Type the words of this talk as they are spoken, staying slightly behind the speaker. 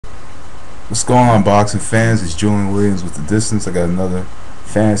What's going on, boxing fans? It's Julian Williams with The Distance. I got another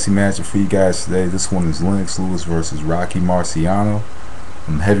fantasy matchup for you guys today. This one is Lennox Lewis versus Rocky Marciano.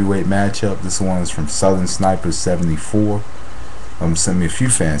 Heavyweight matchup. This one is from Southern Sniper 74. Sent me a few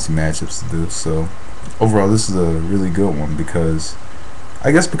fantasy matchups to do. So overall, this is a really good one because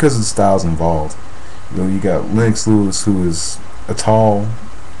because of the styles involved. You got Lennox Lewis, who is a tall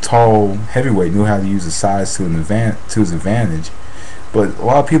heavyweight, knew how to use his size to his advantage. But a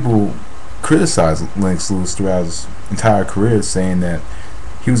lot of people criticized Lennox Lewis throughout his entire career, saying that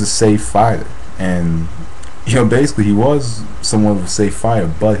he was a safe fighter, and basically he was somewhat of a safe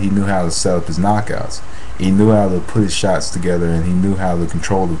fighter, but he knew how to set up his knockouts. He knew how to put his shots together, and he knew how to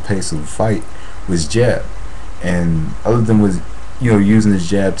control the pace of the fight with his jab. And other than using his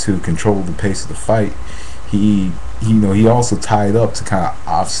jab to control the pace of the fight, he also tied up to kind of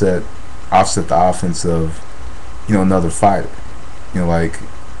offset the offense of another fighter.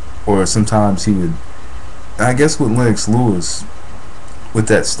 Or sometimes he would. And I guess with Lennox Lewis, with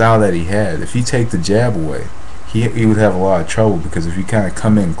that style that he had, if you take the jab away, he would have a lot of trouble, because if you kind of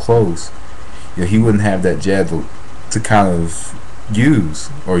come in close, he wouldn't have that jab to kind of use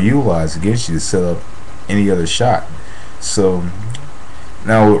or utilize against you to set up any other shot. So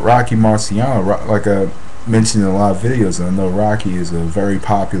now with Rocky Marciano, like I mentioned in a lot of videos, and I know Rocky is a very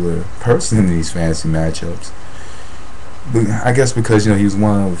popular person in these fantasy matchups. But I guess because he's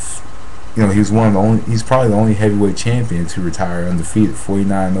probably the only heavyweight champion to retire undefeated,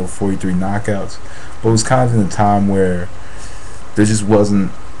 49-0, 43 knockouts. But it was kind of in a time where there just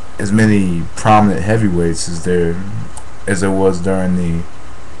wasn't as many prominent heavyweights as there was during the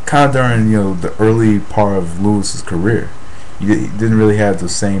early part of Lewis's career. You didn't really have the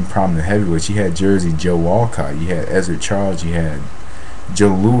same prominent heavyweights. You had Jersey Joe Walcott, you had Ezra Charles, you had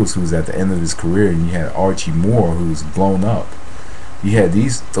Joe Louis, who was at the end of his career, and you had Archie Moore, who was blown up. You had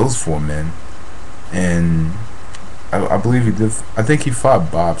those four men, and I believe he did. I think he fought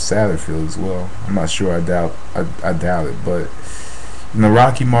Bob Satterfield as well. I'm not sure. I doubt it. But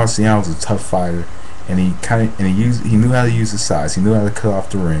Rocky Marciano was a tough fighter, and he knew how to use his size. He knew how to cut off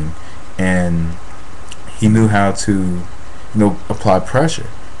the ring, and he knew how to apply pressure.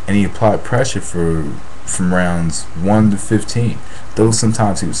 And he applied pressure from rounds 1 to 15. Though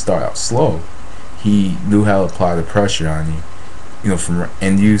sometimes he would start out slow, he knew how to apply the pressure on you,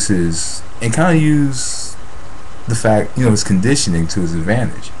 and use the fact, his conditioning to his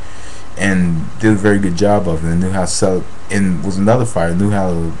advantage, and did a very good job of it, and knew how to set up, and was another fighter, knew how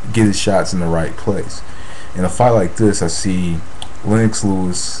to get his shots in the right place. In a fight like this, I see Lennox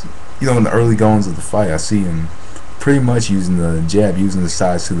Lewis, in the early goings of the fight, I see him pretty much using the jab, using the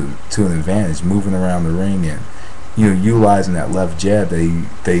size to an advantage, moving around the ring, and utilizing that left jab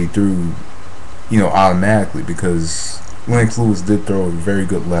they threw automatically, because Lennox Lewis did throw a very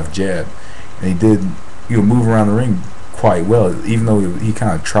good left jab, and he did move around the ring quite well, even though he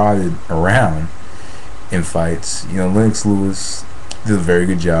kind of trotted around in fights. Lennox Lewis did a very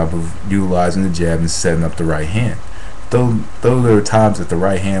good job of utilizing the jab and setting up the right hand. Though there were times that the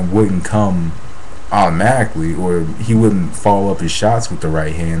right hand wouldn't come automatically, or he wouldn't follow up his shots with the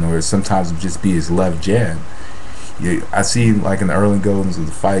right hand, or sometimes it would just be his left jab. I see, like in the early goings of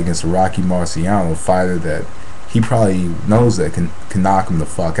the fight against Rocky Marciano, a fighter that he probably knows that can knock him the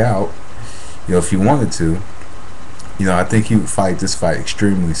fuck out, if he wanted to. I think he would fight this fight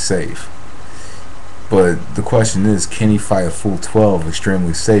extremely safe. But the question is, can he fight a full 12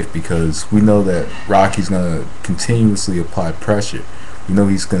 extremely safe? Because we know that Rocky's going to continuously apply pressure. We know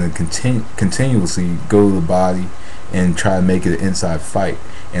he's going to continuously go to the body and try to make it an inside fight.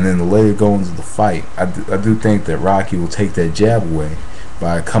 And in the later goings of the fight, I do think that Rocky will take that jab away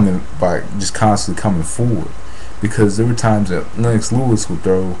by just constantly coming forward. Because there were times that Lennox Lewis would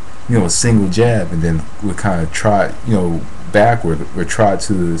throw a single jab, and then would kind of try backward, or try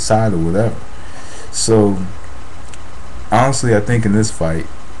to the side, or whatever. So honestly, I think in this fight,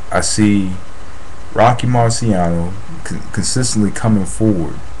 I see Rocky Marciano consistently coming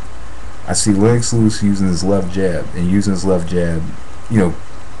forward. I see Lennox Lewis using his left jab,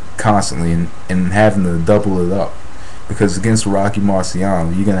 constantly, and having to double it up, because against Rocky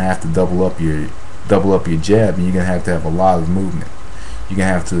Marciano, you're gonna have to double up your jab, and you're gonna have to have a lot of movement. You're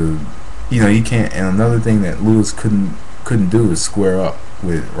gonna have to, you can't. And another thing that Lewis couldn't do is square up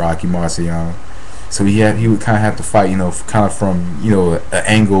with Rocky Marciano. So he would kind of have to fight, kind of from an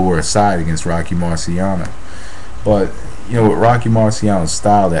angle or a side against Rocky Marciano. But with Rocky Marciano's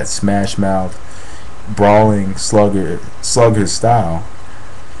style, that smash mouth, brawling slugger style,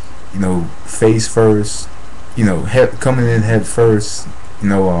 face first, coming in head first,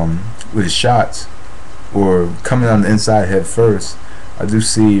 with his shots, or coming on the inside head first, I do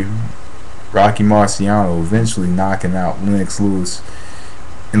see Rocky Marciano eventually knocking out Lennox Lewis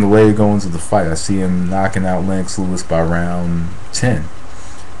in the later goings of the fight. I see him knocking out Lennox Lewis by round 10,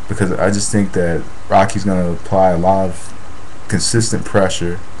 because I just think that Rocky's going to apply a lot of consistent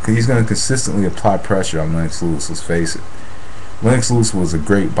pressure. Because he's going to consistently apply pressure on Lennox Lewis. Let's face it. Lennox Lewis was a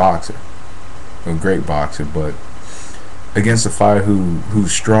great boxer, but against a fighter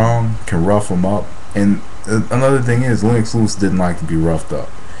who's strong, can rough him up. And another thing is, Lennox Lewis didn't like to be roughed up.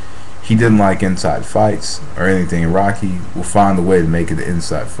 He didn't like inside fights or anything. And Rocky will find a way to make it an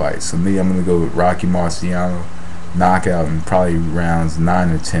inside fight. So me, I'm going to go with Rocky Marciano, knockout in probably rounds 9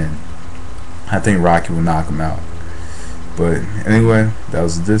 or 10. I think Rocky will knock him out. But anyway, that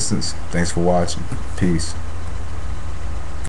was the distance. Thanks for watching. Peace.